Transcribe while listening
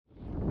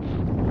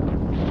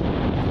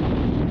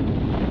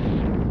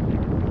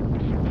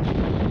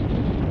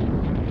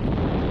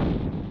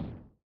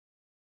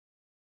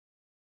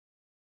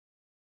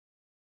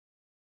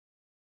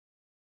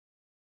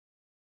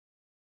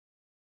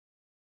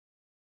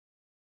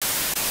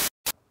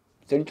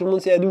Salut tout le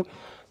monde, c'est Adou.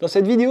 Dans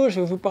cette vidéo,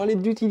 je vais vous parler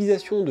de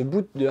l'utilisation de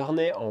bout de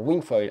harnais en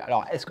Wingfoil.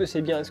 Alors, est-ce que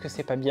c'est bien, est-ce que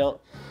c'est pas bien?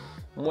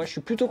 Moi, je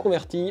suis plutôt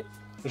converti.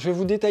 Je vais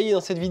vous détailler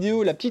dans cette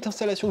vidéo la petite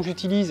installation que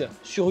j'utilise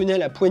sur une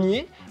aile à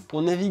poignée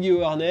pour naviguer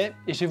au harnais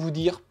et je vais vous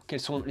dire quels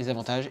sont les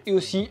avantages et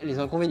aussi les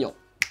inconvénients.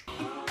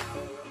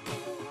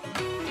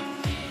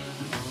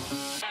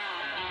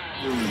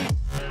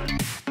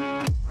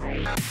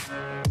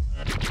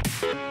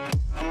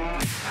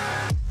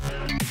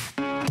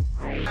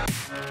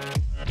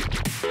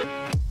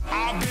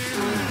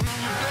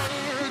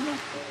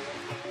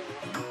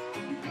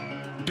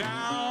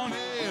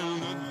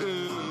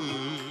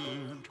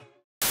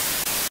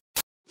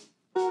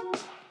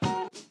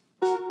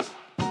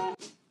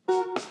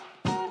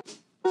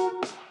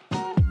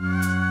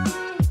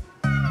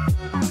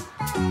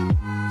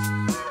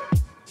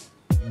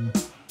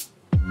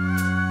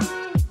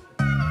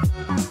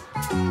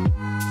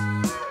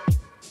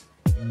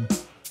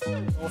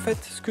 En fait,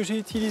 ce que j'ai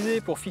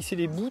utilisé pour fixer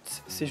les bouts,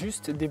 c'est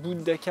juste des bouts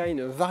d'Akain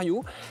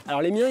Vario.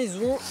 Alors les miens, ils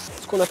ont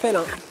ce qu'on appelle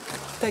un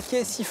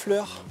taquet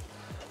siffleur.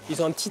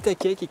 Ils ont un petit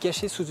taquet qui est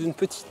caché sous une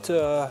petite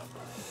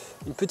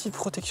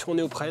protection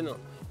néoprène.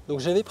 Donc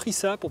j'avais pris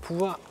ça pour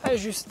pouvoir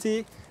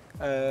ajuster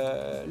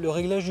le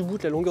réglage du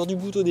bout, la longueur du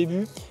bout au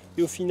début.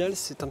 Et au final,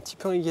 c'est un petit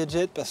peu un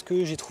gadget parce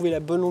que j'ai trouvé la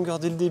bonne longueur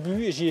dès le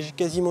début et j'y ai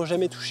quasiment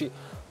jamais touché.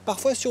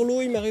 Parfois sur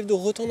l'eau, il m'arrive de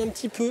retendre un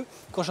petit peu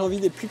quand j'ai envie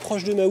d'être plus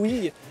proche de ma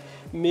wing.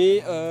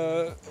 Mais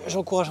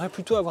j'encouragerais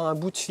plutôt à avoir un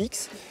bout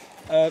fixe.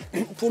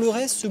 Pour le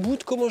reste, ce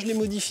bout, comment je l'ai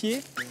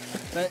modifié?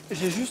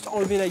 J'ai juste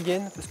enlevé la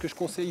gaine parce que je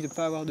conseille de ne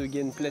pas avoir de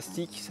gaine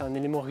plastique. C'est un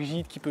élément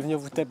rigide qui peut venir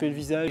vous taper le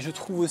visage. Et je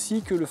trouve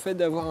aussi que le fait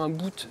d'avoir un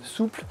bout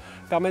souple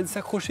permet de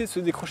s'accrocher, de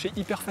se décrocher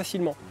hyper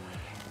facilement.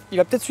 Il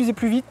va peut-être s'user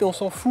plus vite, mais on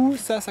s'en fout.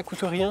 Ça coûte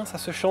rien, ça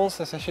se change,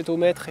 ça s'achète au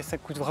mètre et ça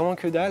coûte vraiment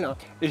que dalle.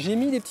 J'ai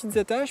mis des petites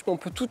attaches, mais on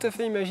peut tout à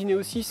fait imaginer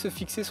aussi se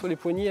fixer sur les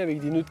poignets avec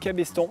des nœuds de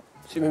cabestan.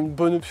 C'est même une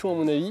bonne option à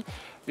mon avis.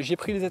 J'ai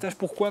pris les attaches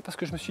pourquoi? Parce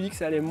que je me suis dit que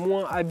ça allait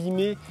moins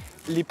abîmer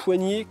les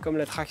poignets, comme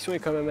la traction est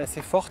quand même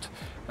assez forte.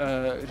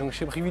 Donc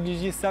j'ai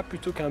privilégié ça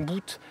plutôt qu'un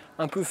bout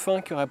un peu fin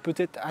qui aurait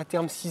peut-être à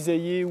terme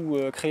cisaillé ou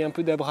créé un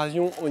peu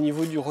d'abrasion au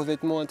niveau du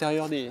revêtement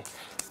intérieur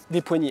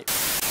des poignets.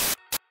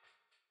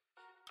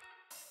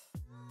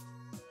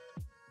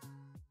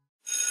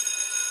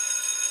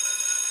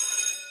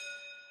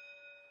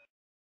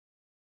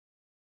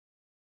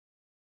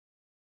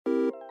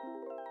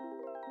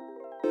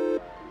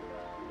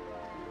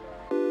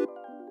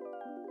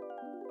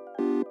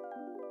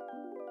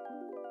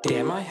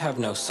 Damn, I have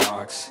no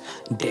socks.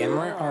 Damn,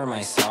 where are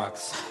my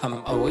socks?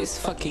 I'm always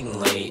fucking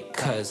late,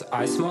 cause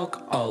I smoke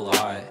a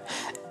lot.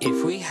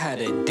 If we had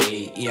a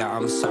date, yeah,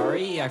 I'm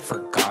sorry, I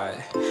forgot.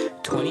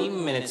 20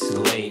 minutes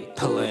late,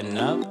 pulling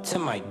up to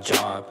my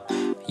job.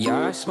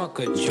 Yeah, I smoke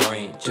a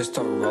joint, just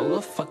to roll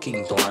a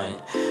fucking blunt.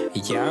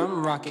 Yeah,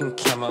 I'm rocking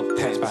camo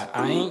pants, but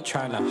I ain't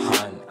trying to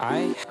hunt.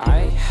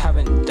 I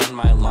haven't done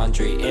my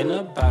laundry in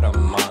about a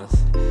month.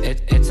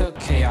 It's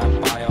okay, I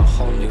buy a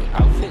whole new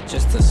outfit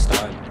just to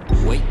stunt.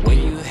 Wait,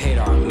 you hate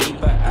on me,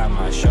 but at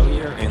my show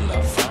you're in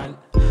the front.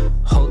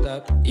 Hold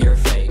up, you're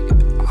fake.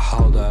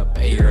 Hold up,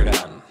 you're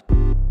done.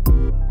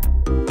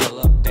 Pull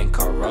up in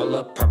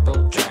Corolla,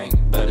 purple drink,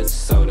 but it's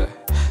soda.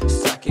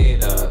 Stack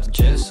it up,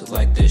 just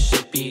like the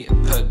shippy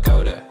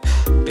pagoda.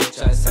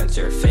 Bitch, I sense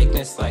your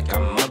fakeness like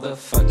I'm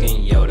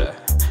motherfucking Yoda.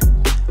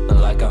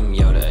 Like I'm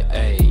Yoda,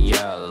 ayy,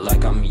 yeah,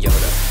 like I'm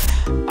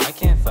Yoda. I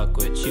can't fuck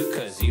with you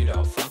cause you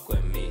don't fuck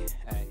with me,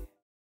 ayy.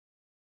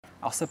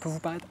 Alors ça peut vous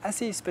paraître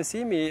assez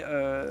espacé, mais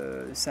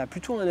ça a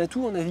plutôt un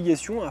atout en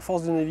navigation. À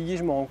force de naviguer,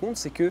 je me rends compte,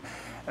 c'est que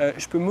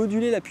je peux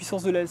moduler la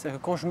puissance de l'aile. C'est-à-dire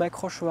que quand je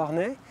m'accroche au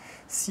harnais,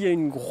 s'il y a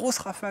une grosse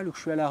rafale ou que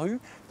je suis à la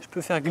rue, je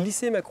peux faire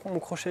glisser mon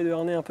crochet de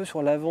harnais un peu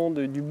sur l'avant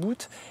du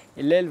bout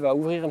et l'aile va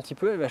ouvrir un petit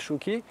peu, elle va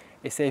choquer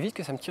et ça évite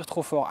que ça me tire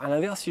trop fort. A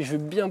l'inverse, si je veux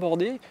bien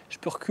border, je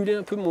peux reculer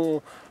un peu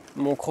mon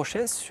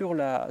crochet sur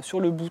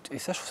le bout et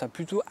ça, je trouve ça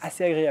plutôt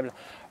assez agréable.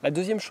 La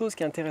deuxième chose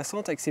qui est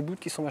intéressante avec ces bouts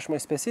qui sont vachement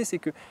espacés, c'est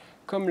que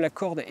comme la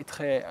corde est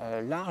très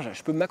large,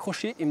 je peux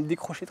m'accrocher et me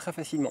décrocher très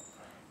facilement.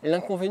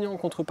 L'inconvénient en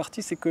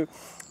contrepartie, c'est que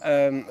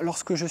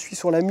lorsque je suis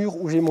sur la mure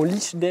où j'ai mon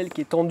leash d'aile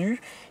qui est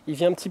tendu, il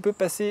vient un petit peu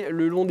passer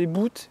le long des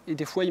bouts et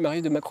des fois il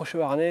m'arrive de m'accrocher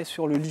au harnais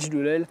sur le leash de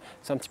l'aile.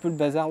 C'est un petit peu le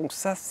bazar, donc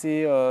ça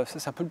c'est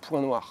un peu le point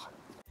noir.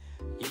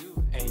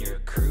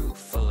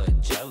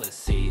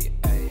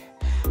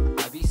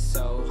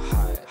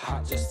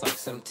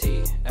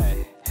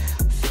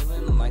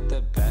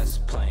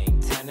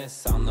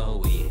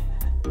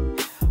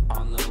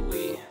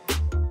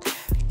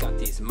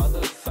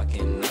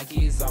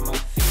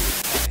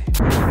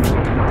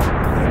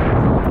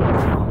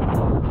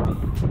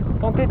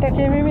 Quand t'es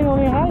taquet mémé dans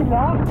les rails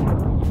là,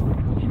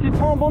 si tu te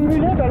prends un banc de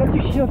mulet, bah là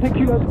tu chies dans tes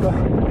culottes quoi.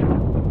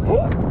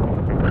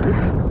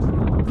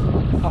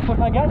 Alors faut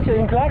faire gaffe, il y a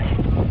une claque,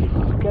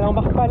 qu'elle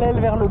embarque pas l'aile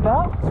vers le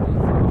bas.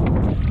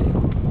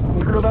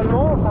 Mais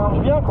globalement ça marche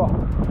bien quoi.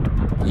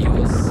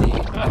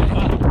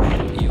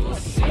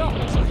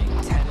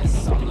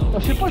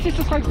 Je sais pas si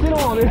ce sera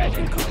excellent mais...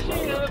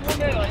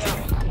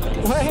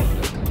 Ouais,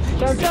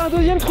 ça va me faire un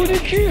deuxième trou du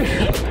cul.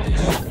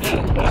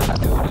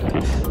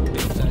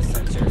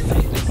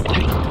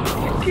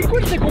 Ce qui est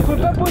cool, c'est qu'on peut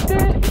papoter.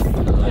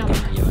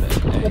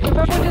 On peut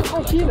papoter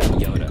tranquille.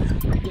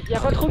 Il n'y a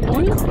pas trop de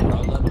bruit.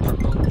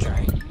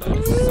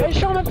 Et je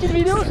sors ma petite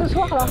vidéo ce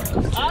soir là.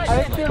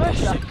 Avec tes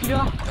rushs là, tu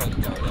verras.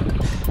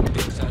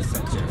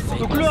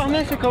 Donc le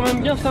harnais c'est quand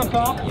même bien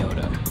sympa.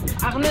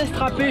 Harnais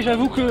strappé,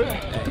 j'avoue que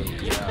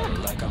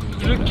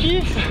je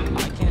kiffe.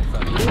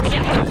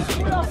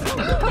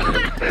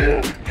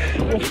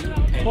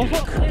 Bon,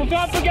 faut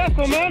faire un peu gaffe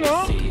quand même,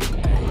 hein.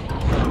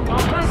 En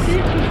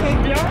principe, tout se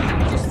passe bien.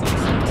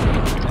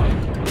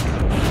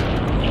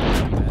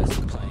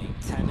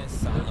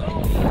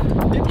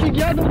 Les petits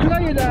gars, donc là,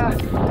 il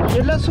y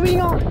a de la swing,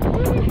 hein.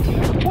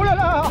 Oh là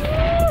là,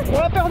 on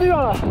a perdu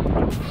un là.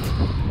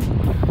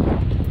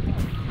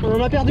 On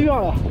en a perdu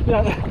un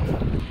là.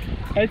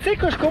 Et tu sais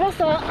que je commence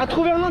à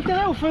trouver un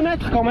intérêt aux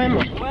fenêtres quand même.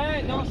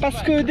 Ouais, non,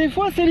 parce que des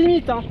fois c'est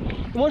limite, hein.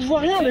 Moi je vois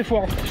rien des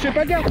fois, je fais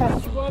pas gaffe, hein.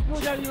 Tu vois un peu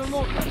au dernier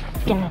moment.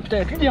 Putain,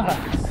 peut-être plus dire là.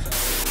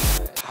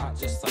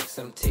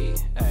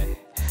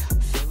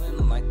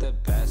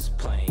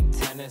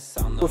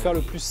 Il faut faire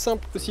le plus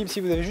simple possible. Si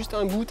vous avez juste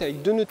un bout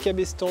avec 2 nœuds de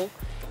cabestan,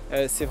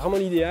 c'est vraiment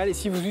l'idéal. Et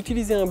si vous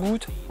utilisez un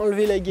bout,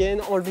 enlevez la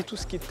gaine, enlevez tout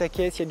ce qui est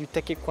taquet. S'il y a du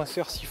taquet,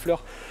 coinceur,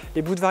 siffleur,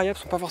 les bouts variables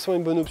ne sont pas forcément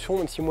une bonne option,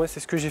 même si moi c'est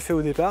ce que j'ai fait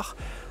au départ.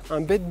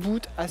 Un bête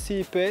bout assez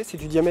épais, c'est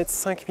du diamètre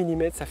 5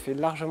 mm, ça fait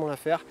largement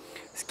l'affaire.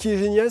 Ce qui est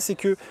génial, c'est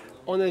que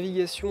en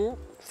navigation,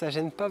 ça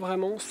gêne pas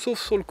vraiment, sauf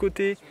sur le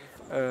côté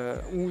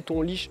où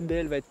ton leash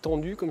d'aile va être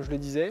tendu, comme je le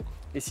disais.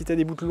 Et si tu as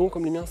des bouts longs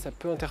comme les miens, ça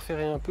peut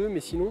interférer un peu, mais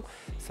sinon,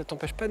 ça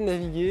t'empêche pas de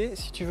naviguer.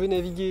 Si tu veux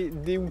naviguer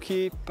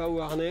déhooké, pas au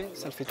harnais,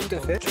 ça le fait tout à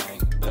fait.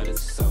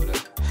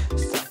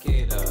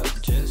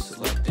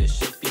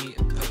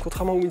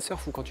 Contrairement au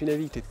windsurf où quand tu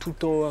navigues, tu es tout le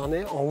temps au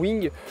harnais, en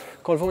wing,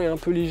 quand le vent est un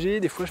peu léger,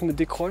 des fois je me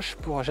décroche.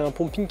 J'ai un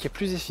pumping qui est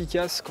plus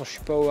efficace quand je suis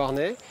pas au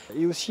harnais.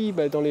 Et aussi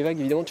dans les vagues,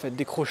 évidemment, tu vas te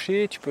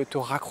décrocher, tu peux te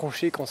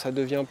raccrocher quand ça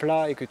devient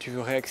plat et que tu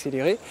veux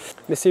réaccélérer.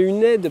 Mais c'est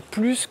une aide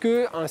plus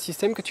qu'un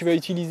système que tu vas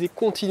utiliser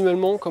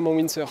continuellement comme en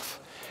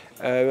windsurf.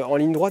 En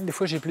ligne droite, des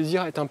fois j'ai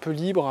plaisir à être un peu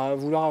libre, à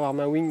vouloir avoir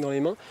ma wing dans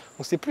les mains.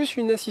 Donc c'est plus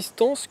une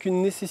assistance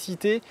qu'une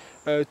nécessité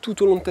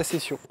tout au long de ta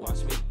session.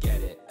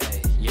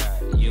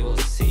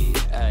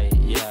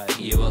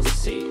 You will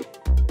see.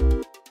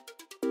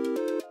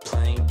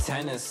 Playing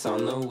tennis on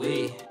the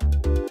Wii.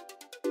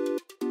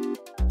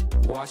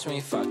 Watch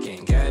me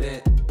fucking get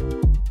it.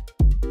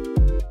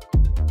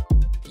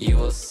 You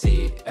will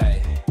see,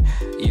 ay.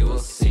 You will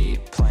see.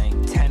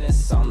 Playing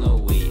tennis on the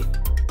Wii.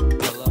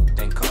 Pull up,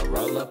 then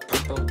Corolla,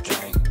 purple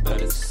drink,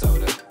 but it's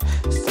soda.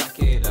 Stack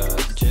it up,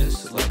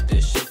 just let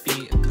this shit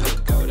be a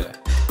pagoda.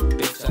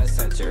 Bitch, I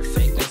sense your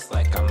fakeness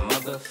like a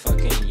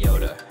motherfucking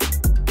Yoda.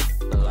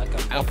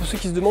 Alors pour ceux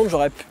qui se demandent,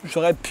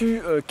 j'aurais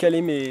pu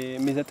caler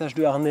mes attaches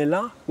de harnais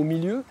là, au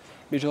milieu,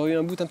 mais j'aurais eu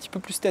un bout un petit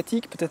peu plus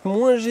statique, peut-être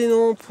moins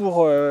gênant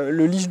pour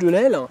le leash de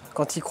l'aile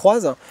quand il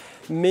croise,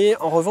 mais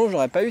en revanche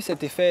j'aurais pas eu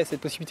cet effet,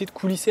 cette possibilité de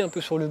coulisser un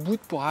peu sur le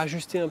bout pour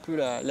ajuster un peu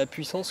la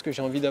puissance que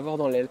j'ai envie d'avoir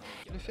dans l'aile.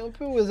 Je l'ai fait un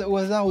peu au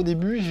hasard au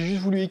début, j'ai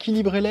juste voulu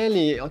équilibrer l'aile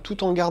et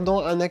tout en gardant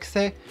un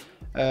accès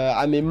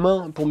à mes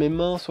mains, pour mes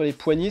mains sur les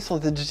poignets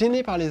sans être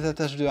gêné par les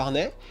attaches de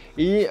harnais.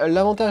 Et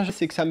l'avantage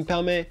c'est que ça me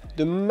permet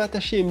de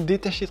m'attacher et me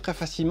détacher très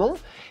facilement.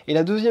 Et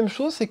la deuxième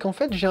chose c'est qu'en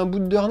fait j'ai un bout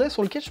de harnais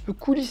sur lequel je peux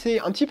coulisser,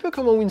 un petit peu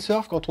comme en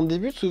windsurf. Quand on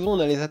débute, souvent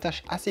on a les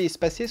attaches assez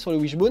espacées sur le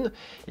wishbone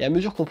et à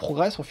mesure qu'on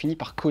progresse on finit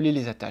par coller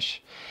les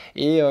attaches.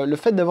 Et le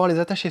fait d'avoir les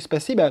attaches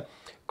espacées,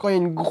 quand il y a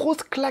une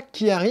grosse claque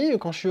qui arrive,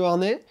 quand je suis au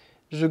harnais,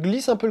 je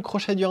glisse un peu le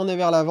crochet du harnais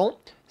vers l'avant,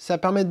 ça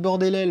permet de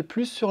border l'aile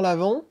plus sur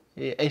l'avant.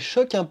 Et elle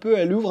choque un peu,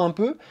 elle ouvre un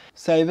peu,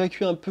 ça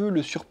évacue un peu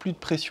le surplus de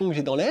pression que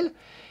j'ai dans l'aile.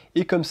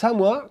 Et comme ça,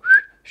 moi,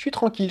 je suis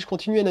tranquille, je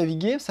continue à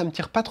naviguer, ça me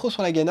tire pas trop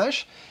sur la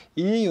ganache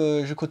et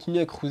je continue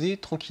à cruiser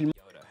tranquillement.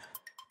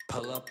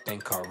 Pull up then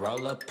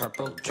Corolla,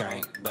 purple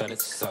drink, but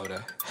it's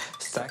soda.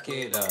 Stack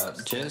it up,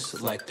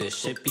 just like the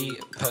shippy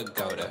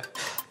pagoda.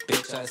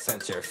 Bitch, I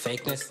sense your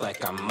fakeness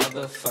like I'm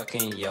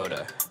motherfucking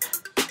Yoda.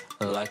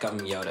 Like I'm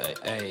Yoda,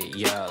 ayy,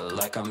 yeah,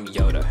 like I'm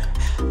Yoda.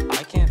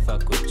 I can't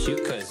fuck with you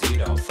cause you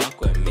don't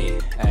fuck with me,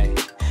 ayy.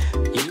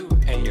 You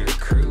and your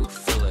crew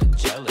full of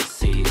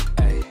jealousy,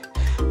 ayy.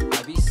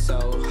 I be so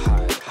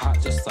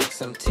hot just like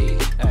some tea,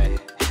 ayy.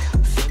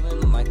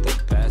 Feeling like the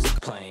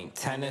best, playing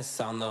tennis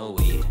on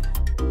the Wii.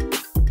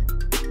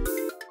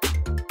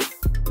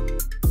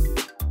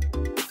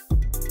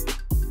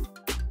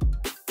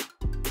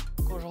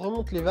 Quand je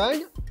remonte les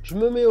vagues, je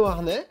me mets au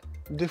harnais.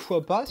 Des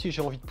fois pas, si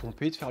j'ai envie de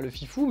pomper, de faire le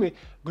fifou, mais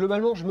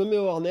globalement je me mets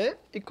au harnais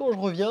et quand je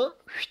reviens,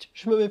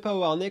 je me mets pas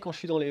au harnais quand je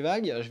suis dans les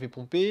vagues, je vais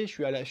pomper,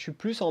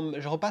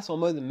 je repasse en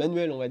mode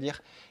manuel on va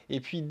dire. Et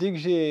puis dès que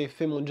j'ai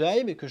fait mon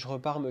jibe et que je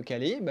repars me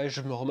caler,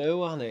 je me remets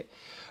au harnais.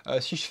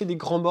 Si je fais des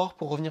grands bords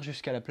pour revenir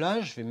jusqu'à la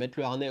plage, je vais mettre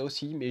le harnais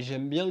aussi, mais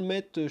j'aime bien le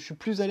mettre, je suis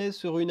plus à l'aise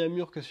sur une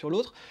amure que sur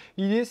l'autre.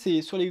 L'idée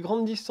c'est sur les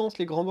grandes distances,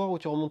 les grands bords où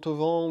tu remontes au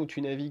vent, où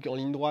tu navigues en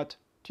ligne droite,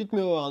 tu te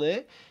mets au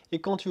harnais, et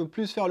quand tu veux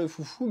plus faire le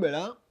foufou,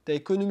 là, tu as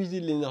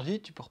économisé de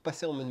l'énergie, tu peux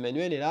repasser en mode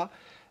manuel, et là,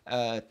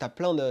 t'as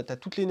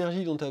toute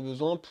l'énergie dont tu as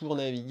besoin pour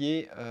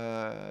naviguer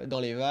dans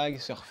les vagues,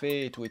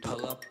 surfer et tout et tout.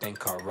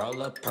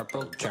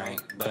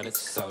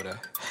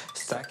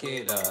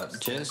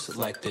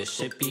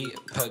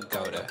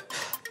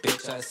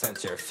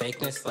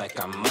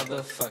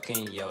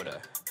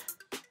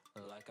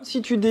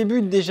 Si tu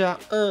débutes déjà,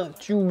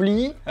 tu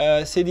oublies,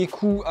 c'est des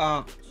coups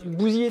à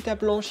bousiller ta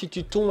planche si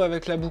tu tombes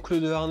avec la boucle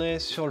de harnais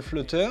sur le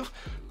flotteur.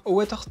 Au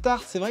water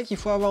start, c'est vrai qu'il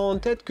faut avoir en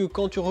tête que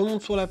quand tu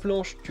remontes sur la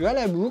planche, tu as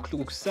la boucle,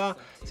 donc ça,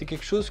 c'est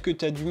quelque chose que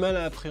tu as du mal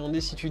à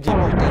appréhender si tu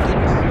débutes, tu as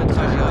d'autres paramètres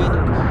à gérer,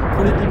 donc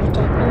pour les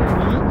débutants,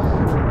 oublie.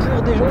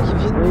 Pour des gens qui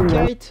viennent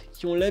du kite,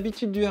 qui ont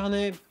l'habitude du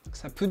harnais,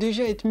 ça peut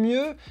déjà être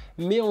mieux,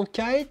 mais en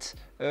kite,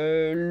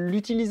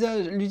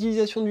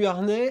 l'utilisation du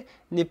harnais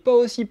n'est pas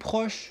aussi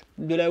proche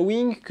de la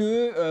wing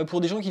que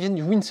pour des gens qui viennent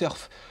du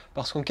windsurf.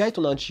 Parce qu'en kite,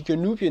 on a un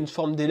chicken loop, il y a une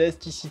forme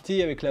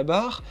d'élasticité avec la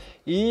barre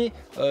et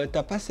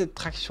t'as pas cette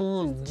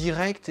traction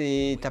directe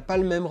et t'as pas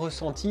le même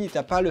ressenti,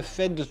 t'as pas le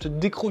fait de te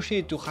décrocher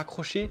et te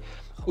raccrocher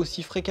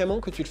aussi fréquemment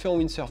que tu le fais en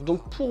windsurf.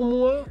 Donc pour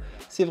moi,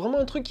 c'est vraiment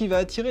un truc qui va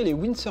attirer les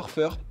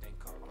windsurfers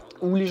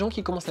ou les gens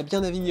qui commencent à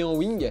bien naviguer en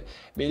wing,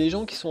 mais les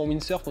gens qui sont en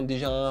windsurf ont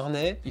déjà un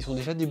harnais, ils ont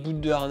déjà des bouts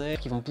de harnais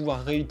qu'ils vont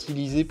pouvoir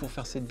réutiliser pour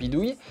faire cette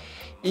bidouille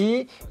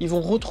et ils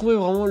vont retrouver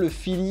vraiment le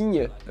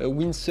feeling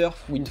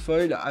windsurf,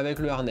 wingfoil avec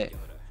le harnais.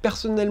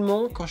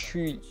 Personnellement, quand je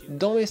suis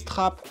dans mes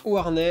straps au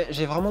harnais,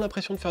 j'ai vraiment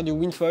l'impression de faire du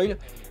wingfoil,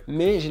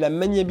 mais j'ai la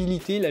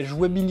maniabilité, la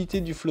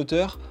jouabilité du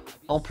flotteur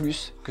en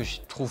plus, que je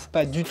trouve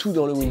pas du tout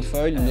dans le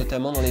wingfoil,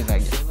 notamment dans les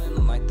vagues.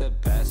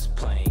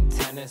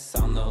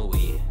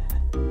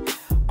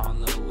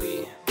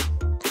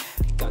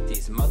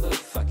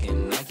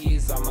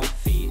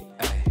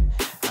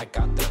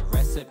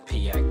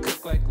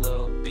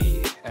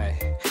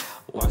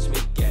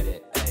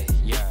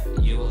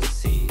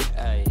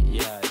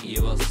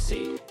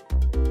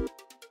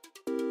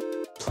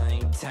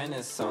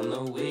 Tennis on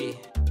the Wii.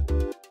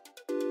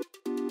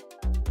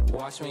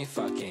 Watch me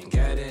fucking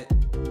get it.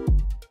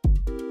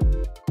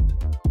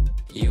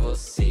 You will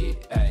see,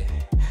 ay,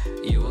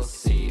 you will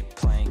see.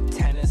 Playing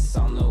tennis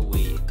on the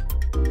Wii.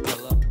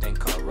 Pull up and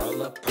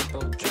Corolla,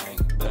 purple drink,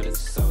 but it's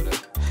soda.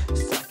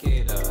 Stack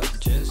it up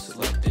just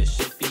like the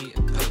shit be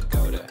a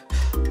pagoda.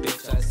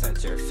 Bitch, I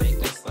sense your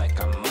fakeness like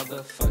I'm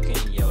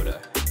motherfucking Yoda.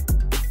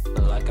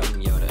 Like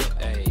I'm Yoda,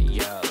 ay,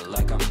 yeah,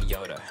 like I'm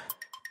Yoda.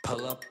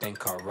 Pull up in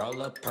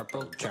Corolla,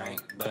 purple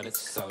drink, but it's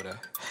soda.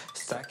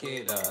 Stack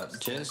it up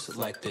just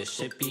like the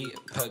shit be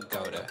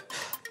pagoda.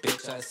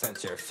 Bitch, I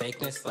sense your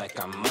fakeness like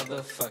I'm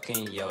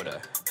motherfucking Yoda.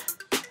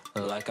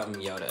 Like I'm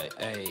Yoda,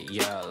 ayy,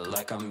 yeah,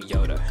 like I'm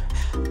Yoda.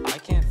 I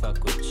can't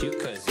fuck with you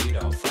cause you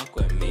don't fuck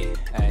with me,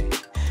 ayy.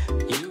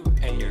 You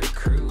and your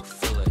crew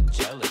full of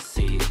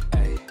jealousy,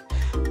 ayy.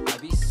 I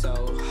be so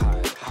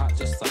hot, hot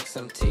just like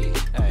some tea,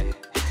 ayy.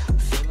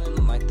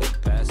 Feeling like the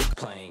best,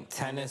 playing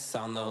tennis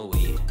on the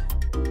Wii.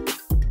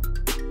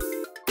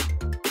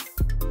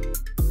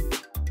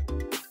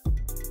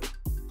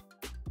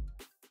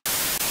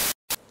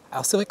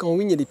 Alors c'est vrai qu'en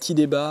wing il y a des petits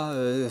débats,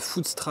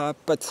 footstrap,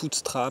 pas de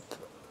footstrap,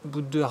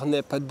 bout de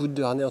harnais, pas de bout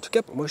de harnais. En tout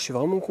cas, moi je suis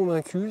vraiment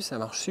convaincu, ça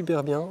marche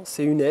super bien,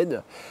 c'est une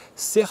aide.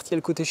 Certes, il y a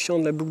le côté chiant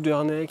de la boucle de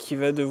harnais qui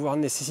va devoir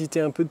nécessiter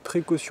un peu de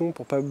précaution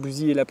pour pas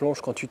bousiller la planche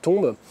quand tu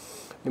tombes.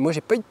 Mais moi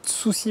j'ai pas eu de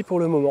soucis pour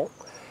le moment.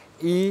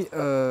 Et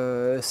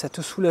ça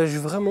te soulage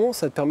vraiment,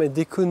 ça te permet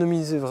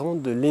d'économiser vraiment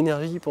de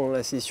l'énergie pendant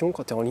la session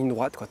quand tu es en ligne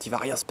droite, quand il ne va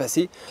rien se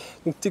passer.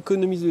 Donc tu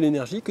économises de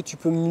l'énergie que tu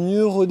peux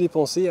mieux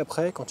redépenser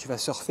après quand tu vas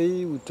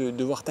surfer ou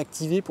devoir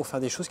t'activer pour faire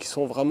des choses qui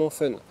sont vraiment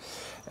fun.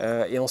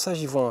 Et en ça,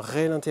 j'y vois un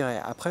réel intérêt.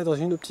 Après, dans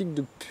une optique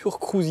de pure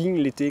cruising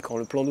l'été, quand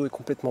le plan d'eau est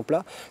complètement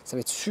plat, ça va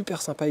être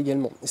super sympa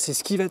également. C'est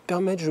ce qui va te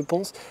permettre, je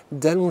pense,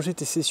 d'allonger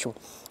tes sessions.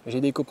 J'ai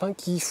des copains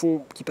qui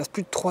passent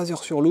plus de 3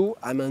 heures sur l'eau,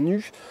 à main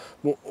nue.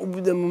 Bon, au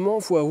bout d'un moment,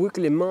 il faut avouer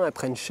que les mains elles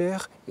prennent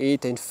cher et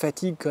tu as une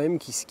fatigue quand même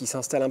qui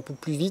s'installe un peu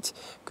plus vite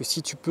que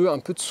si tu peux un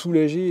peu te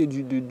soulager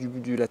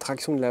de la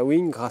traction de la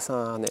wing grâce à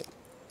un harnais.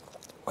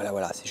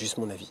 Voilà, c'est juste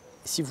mon avis.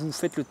 Si vous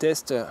faites le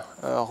test,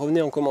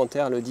 revenez en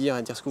commentaire le dire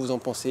et dire ce que vous en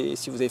pensez.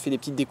 Si vous avez fait des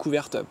petites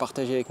découvertes,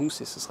 partagez avec nous,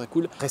 ce serait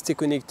cool. Restez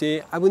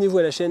connectés, abonnez-vous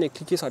à la chaîne et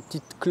cliquez sur la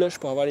petite cloche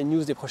pour avoir les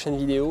news des prochaines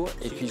vidéos.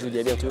 Et puis je vous dis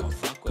à bientôt.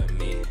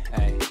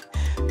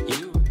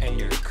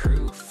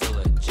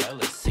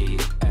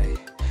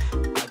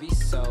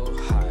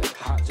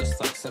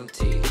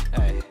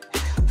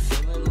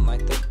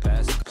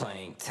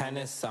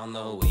 Tennis on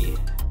the Wii.